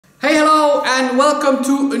Hey, hello, and welcome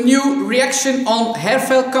to a new reaction on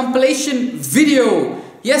hairfile compilation video.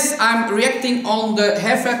 Yes, I'm reacting on the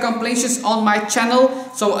hairfile compilations on my channel,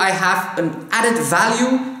 so I have an added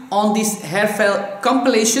value on these hairfile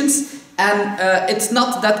compilations. And it's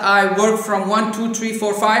not that I work from 1, 2, 3,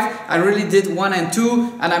 4, 5. I really did 1 and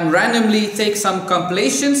 2, and I'm randomly take some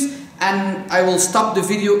compilations. And I will stop the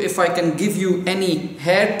video if I can give you any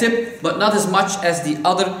hair tip, but not as much as the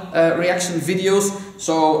other reaction videos.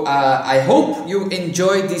 So I hope you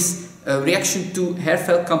enjoy this reaction to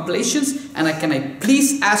hairfile compilations, and can I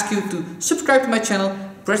please ask you to subscribe to my channel,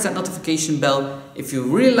 press that notification bell. If you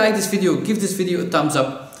really like this video, give this video a thumbs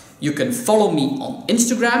up. You can follow me on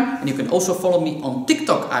Instagram, and you can also follow me on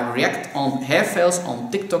TikTok. I react on hairfiles on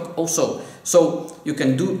TikTok also. So you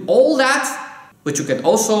can do all that. But you can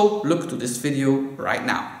also look to this video right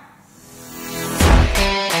now.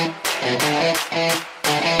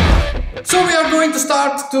 So we are going to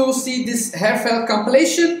start to see this hairfile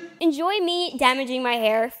compilation. Enjoy me damaging my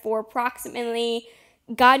hair for approximately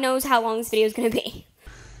God knows how long this video is going to be.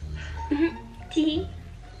 Tee.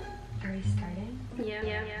 Are we starting?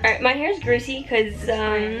 Yeah. Alright, my hair is greasy because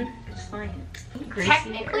It's fine.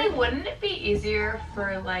 Technically, wouldn't it be easier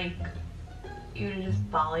for like you to just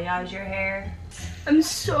balayage your hair? I'm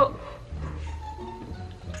so...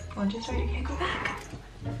 Once you start, you can't go back.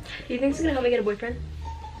 Do you think it's gonna help me get a boyfriend?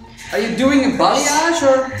 Are you doing a balayage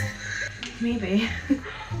or? Maybe.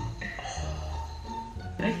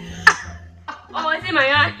 Oh, it's in my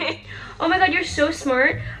eye. Oh my god, you're so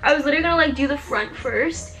smart. I was literally gonna like do the front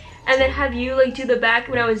first and then have you like do the back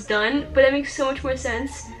when I was done, but that makes so much more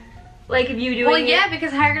sense. Like if you do Well, yeah,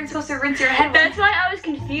 because how are you supposed to rinse your head? That's why I was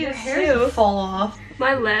confused Your hair too. fall off.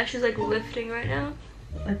 My lash is like lifting right now.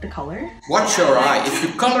 Like the color? Watch your eye. If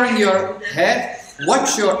you're coloring your hair,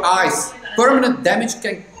 watch your eyes. Permanent damage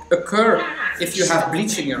can occur if you have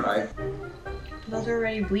bleaching your eye. Those are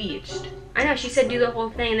already bleached. I know, she said do the whole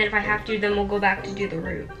thing, and then if I have to, then we'll go back to do the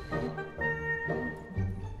root.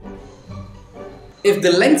 If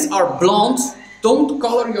the lengths are blonde, don't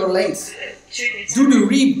color your lengths. Do the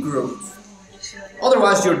regrowth.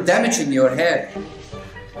 Otherwise you're damaging your hair.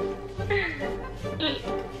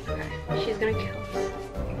 She's gonna kill us.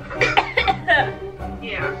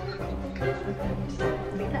 Yeah.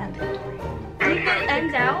 Take the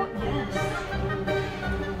ends out? Yes.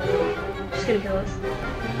 She's gonna kill us.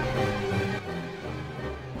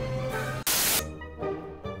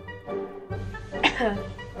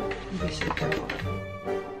 We should be careful.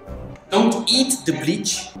 Don't eat the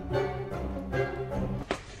bleach.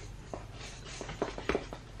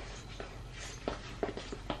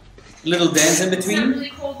 Little dance in It's not between. really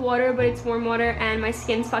cold water, but it's warm water, and my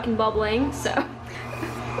skin's fucking bubbling, so. I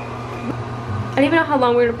don't even know how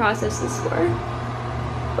long we're gonna process this for.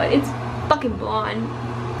 But it's fucking blonde.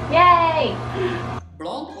 Yay!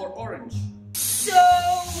 Blonde or orange? So,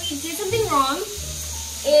 we did something wrong.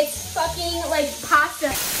 It's fucking like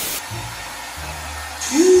pasta.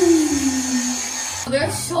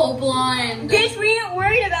 They're so blonde. Bitch, we ain't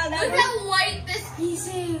worried about that. Look how white this piece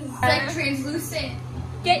is. It's like translucent.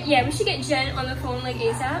 Yeah, we should get Jen on the phone like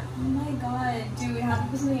ASAP. Oh my god, dude, how to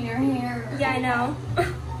put something in your hair? Yeah, I know. Do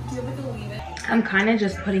you have to leave it? I'm kind of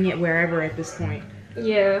just putting it wherever at this point.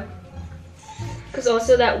 Yeah. Because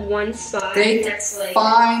also that one spot Take that's like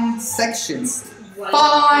fine sections.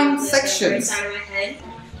 Fine sections. Right side of my head.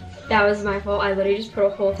 That was my fault. I literally just put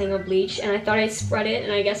a whole thing of bleach and I thought I spread it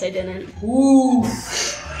and I guess I didn't. Ooh.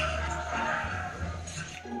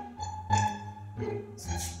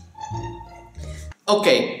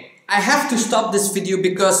 Okay, I have to stop this video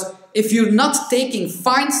because if you're not taking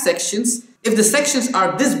fine sections, if the sections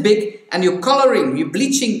are this big and you're coloring, you're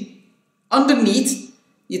bleaching underneath,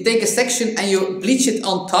 you take a section and you bleach it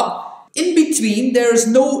on top, in between there is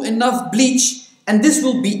no enough bleach and this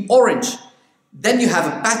will be orange. Then you have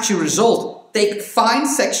a patchy result. Take fine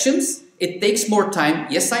sections, it takes more time,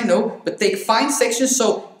 yes I know, but take fine sections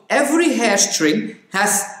so every hair string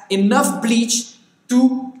has enough bleach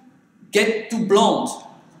to get to blonde.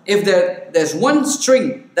 If there's one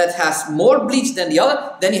string that has more bleach than the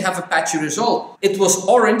other, then you have a patchy result. It was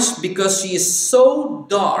orange because she is so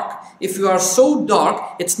dark. If you are so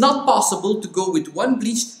dark, it's not possible to go with one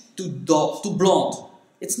bleach to blonde.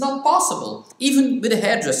 It's not possible. Even with a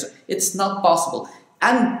hairdresser, it's not possible.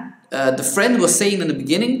 And the friend was saying in the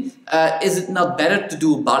beginning, is it not better to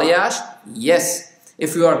do a balayage? Yes.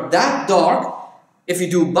 If you are that dark, if you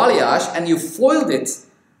do balayage and you foiled it,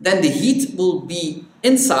 then the heat will be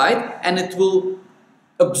inside and it will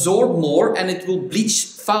absorb more and it will bleach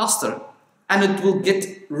faster. and it will get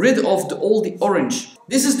rid of all the orange.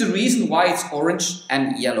 This is the reason why it's orange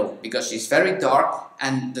and yellow, because she's very dark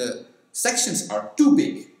and the sections are too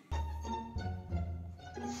big.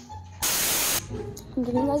 I'm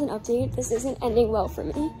giving you guys an update. This isn't ending well for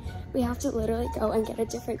me. We have to literally go and get a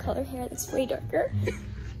different color hair that's way darker.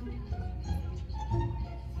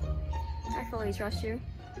 I fully trust you.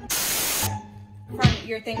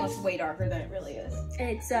 Your thing looks way darker than it really is.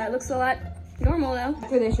 It looks a lot normal though.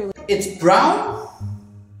 For this, you're It's brown.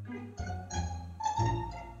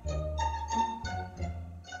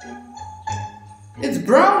 It's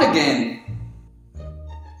brown again.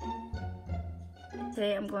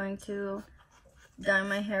 Today I'm going to dye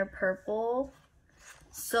my hair purple.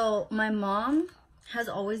 So my mom has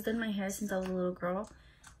always done my hair since I was a little girl.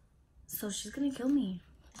 So she's gonna kill me,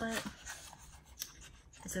 but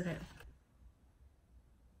it's okay.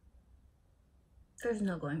 There's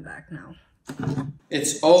no going back now.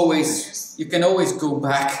 It's always, you can always go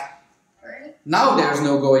back. Now there's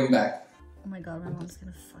no going back. Oh my god, my mom's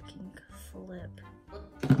gonna fucking flip.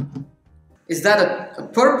 Is that a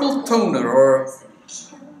purple toner or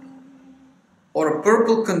a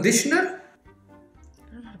purple conditioner?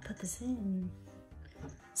 I don't know how to put this in.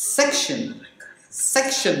 Sections.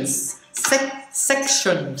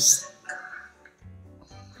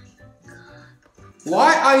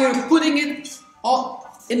 Why are you putting it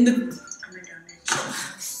in the...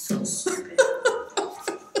 So stupid.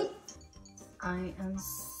 I am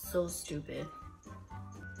so stupid.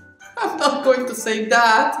 I'm not going to say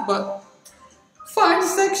that, but find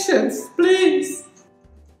sections, please.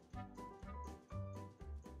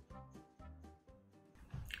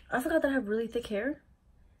 I forgot that I have really thick hair.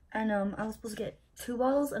 And I was supposed to get 2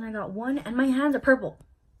 bottles and I got 1 and my hands are purple.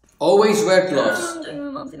 Always wear gloves. My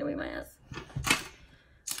mom's gonna beat my ass.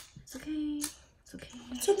 It's okay. It's okay.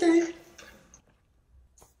 It's okay.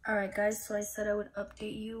 Alright guys, so I said I would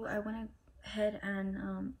update you. I went ahead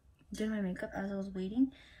and did my makeup as I was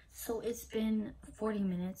waiting. So it's been 40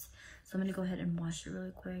 minutes. So I'm gonna go ahead and wash it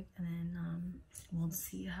really quick and then we'll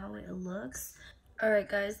see how it looks. Alright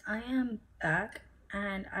guys, I am back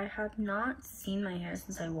and I have not seen my hair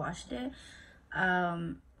since I washed it.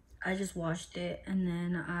 I just washed it and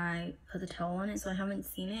then I put the towel on it, so I haven't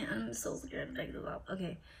seen it. I'm so scared to take this off.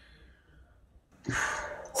 Okay.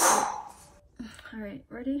 Alright,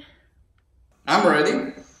 ready? I'm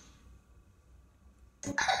ready.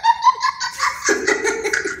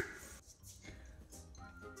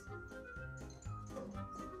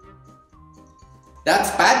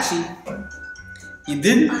 That's patchy. You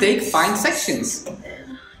didn't take fine sections.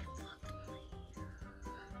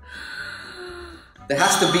 There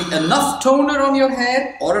has to be enough toner on your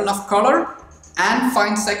hair or enough color and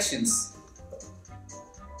fine sections.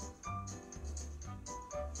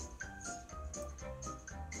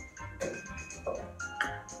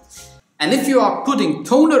 And if you are putting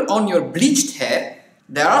toner on your bleached hair,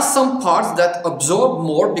 there are some parts that absorb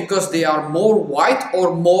more because they are more white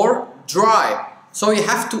or more dry. So you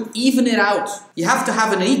have to even it out. You have to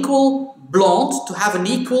have an equal blonde to have an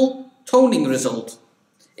equal toning result.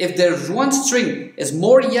 If there's one string is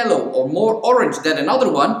more yellow or more orange than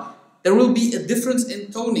another one, there will be a difference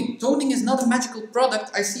in toning. Toning is not a magical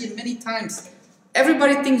product. I see it many times.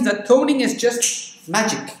 Everybody thinks that toning is just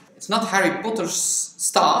magic. It's not Harry Potter's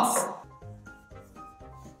staff.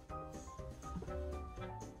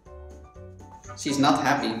 She's not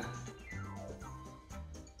happy.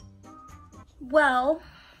 Well,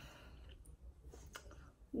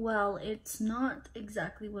 it's not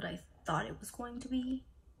exactly what I thought it was going to be.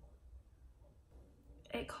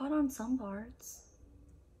 It caught on some parts.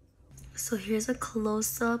 So here's a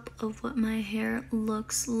close-up of what my hair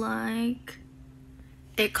looks like.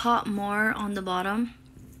 It caught more on the bottom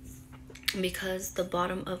because the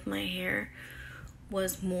bottom of my hair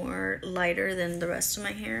was more lighter than the rest of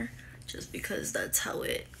my hair, just because that's how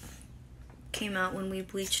it came out when we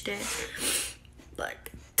bleached it. But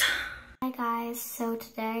Hi guys, so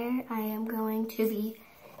today I am going to be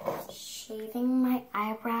shaving my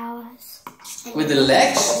eyebrows. With the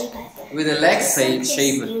legs? With the legs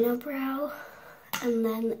shaven. Unibrow and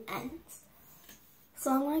then the ends.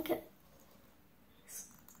 So I'm gonna get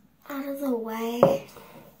out of the way.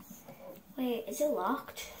 Wait, is it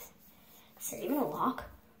locked? Is there even a lock?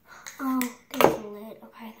 Oh, there's a lid.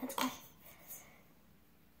 Okay, that's good.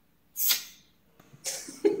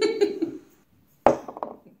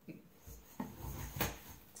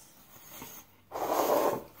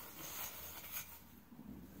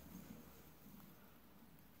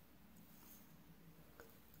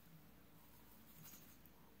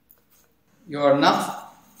 You are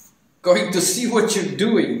not going to see what you're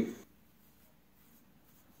doing.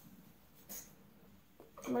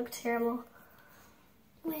 terrible.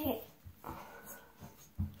 Wait.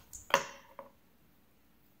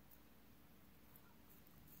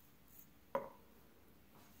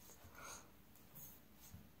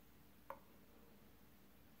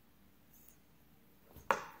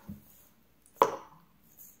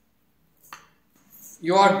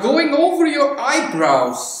 You are going over your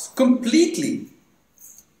eyebrows completely.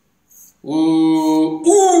 Ooh.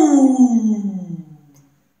 Ooh.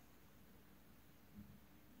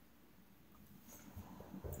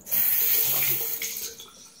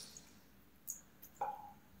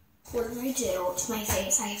 What do I do to my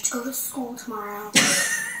face? I have to go to school tomorrow.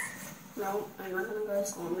 No, I'm not gonna go to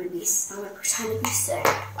school. I'm gonna pretend to be sick.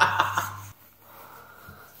 I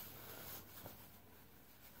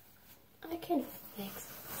can fix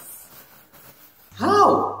this.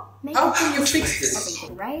 How? How can you fix this?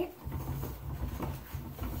 Right?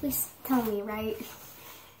 Please tell me, right?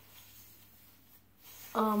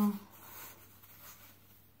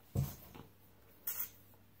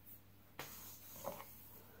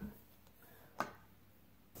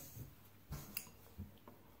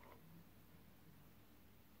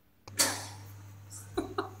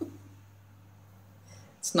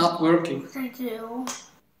 It's not working. I do.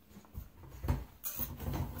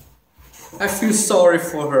 I feel sorry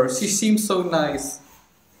for her. She seems so nice.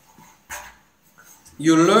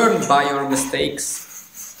 You learn by your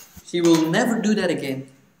mistakes. She will never do that again.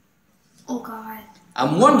 Oh God.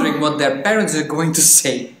 I'm wondering what their parents are going to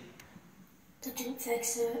say. They can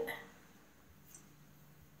fix it.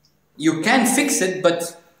 You can fix it,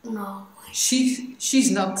 but No. she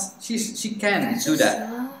can't do that.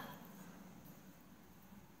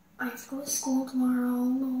 I have to go to school tomorrow.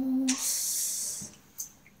 No.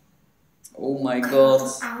 Oh my God.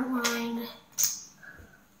 Outline.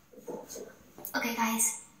 Okay,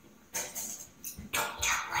 guys. Don't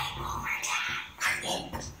tell me one more time. I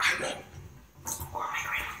won't. Oh my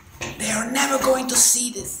God. They are never going to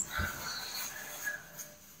see this.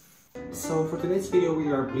 So for today's video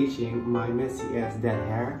we are bleaching my messy ass dead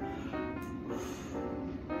hair.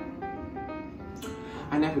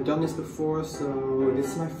 I never done this before, so this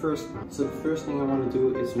is my first time. So the first thing I want to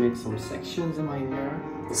do is make some sections in my hair.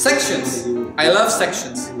 Sections. I love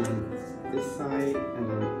sections. And then this side, and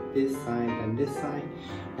then this side, and this side.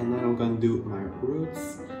 And then I'm gonna do my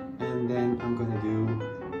roots, and then I'm gonna do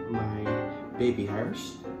my baby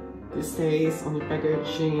hairs. This says on the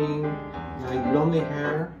packaging, like blonde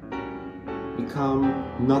hair become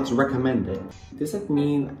not recommended. Does that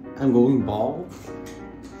mean I'm going bald?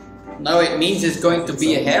 No, it means it's going to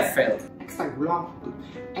be a hair fail. Extra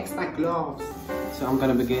gloves. So I'm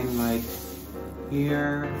gonna begin like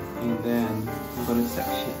here, and then I'm gonna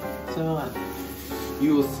section. So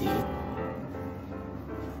you will see.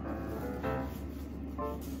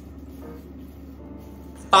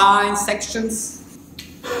 Fine sections.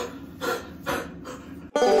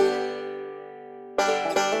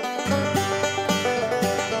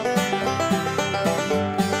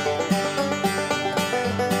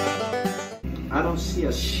 I don't see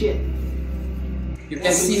a shit. You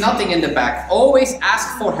can see nothing in the back. Always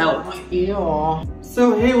ask for help. Yeah.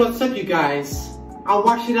 So hey, what's up you guys? I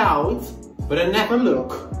wash it out, but I never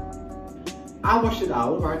look. I wash it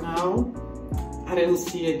out right now. I didn't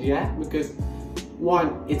see it yet because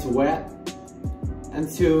one, it's wet, and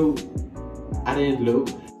two, I didn't look.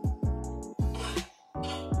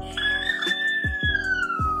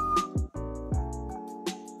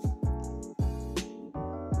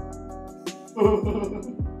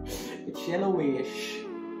 It's yellowish.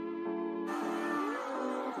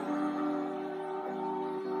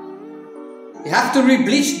 You have to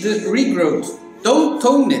re-bleach the regrowth. Don't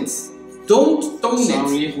tone it. Don't tone So I'm it.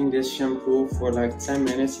 leaving this shampoo for like 10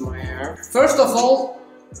 minutes in my hair. First of all,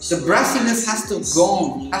 the brassiness has to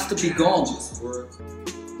be gone.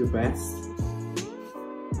 The best.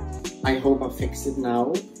 I hope I fix it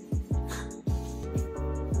now.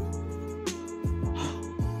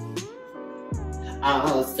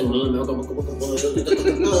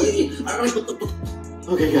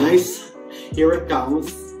 Okay guys, here it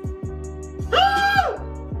comes.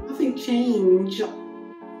 Nothing changed.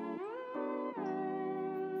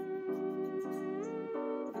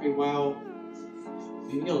 Okay, well,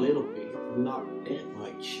 maybe a little bit, not that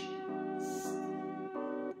much.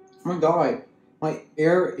 Oh my god, my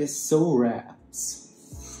hair is so red.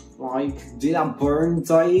 Like, did I burn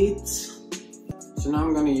it? So now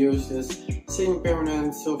I'm gonna use this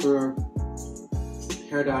semi-permanent silver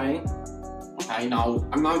hair dye. Okay, now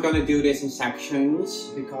I'm not gonna do this in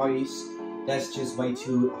sections because that's just way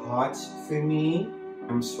too hot for me.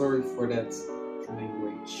 I'm sorry for that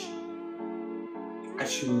language. I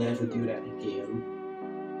should never do that again.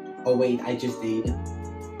 Oh wait, I just did.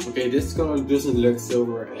 Okay, this color doesn't look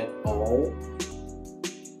silver at all.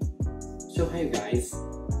 So hey guys,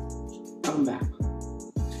 I'm back.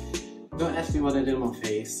 Don't ask me what I did on my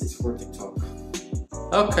face, it's for TikTok.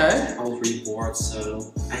 Okay. I was really bored,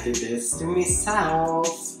 so I did this to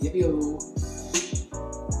myself. Yo.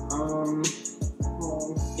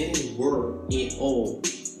 It didn't work at all.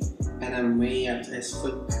 And I'm way up as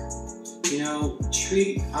fuck. You know,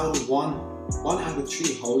 1 out of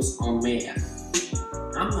 3 hosts are mad.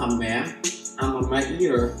 I'm not mad. I'm on my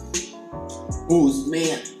ear. Who's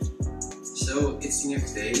mad? So it's the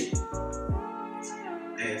next day.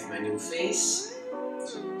 I have my new face.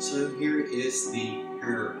 So here is the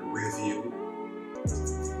hair review.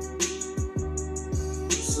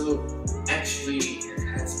 So actually it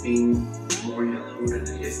has been more yellow than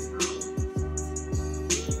it is now.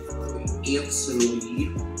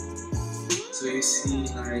 Absolutely. So you see,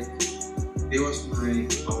 like, there was my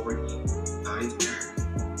already dyed hair.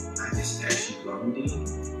 And this is actually blondie.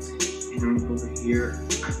 And over here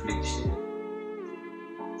I bleached it.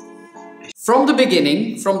 From the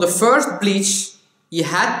beginning, from the first bleach, you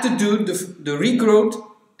had to do the regrowth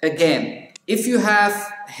again. If you have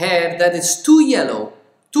hair that is too yellow,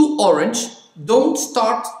 too orange, don't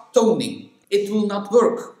start toning. It will not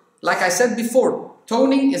work. Like I said before,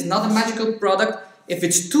 toning is not a magical product. If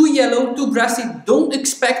it's too yellow, too brassy, don't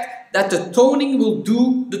expect that the toning will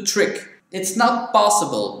do the trick. It's not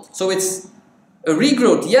possible. So it's a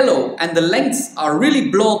regrowth yellow and the lengths are really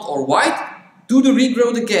blonde or white, do the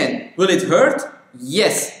regrowth again. Will it hurt?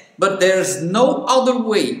 Yes, but there's no other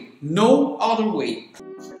way. No other way.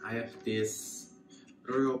 I have this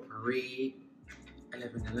Royal Parade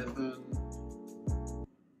 1111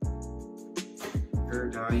 hair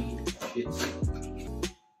dye shit.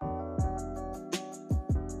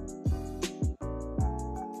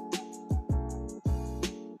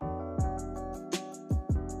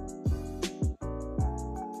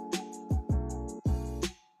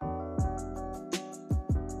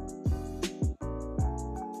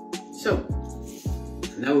 So,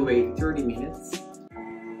 now we wait 30 minutes.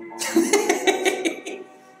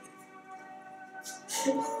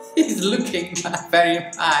 He's looking very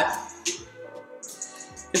mad.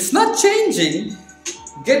 It's not changing.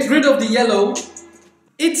 Get rid of the yellow.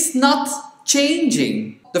 It's not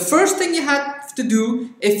changing. The first thing you have to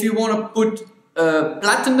do if you want to put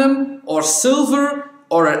platinum or silver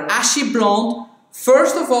or an ashy blonde,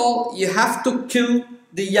 first of all, you have to kill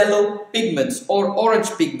the yellow pigments or orange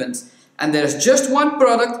pigments. And there's just one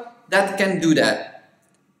product that can do that.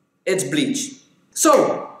 It's bleach.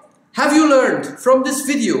 So, have you learned from this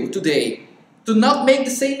video today to not make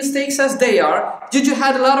the same mistakes as they are? Did you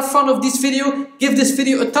have a lot of fun with this video? Give this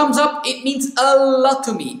video a thumbs up. It means a lot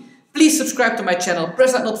to me. Please subscribe to my channel.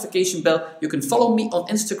 Press that notification bell. You can follow me on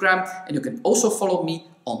Instagram and you can also follow me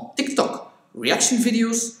on TikTok. Reaction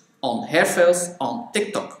videos on hairstyles on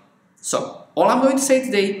TikTok. So, all I'm going to say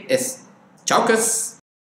today is ciao kus!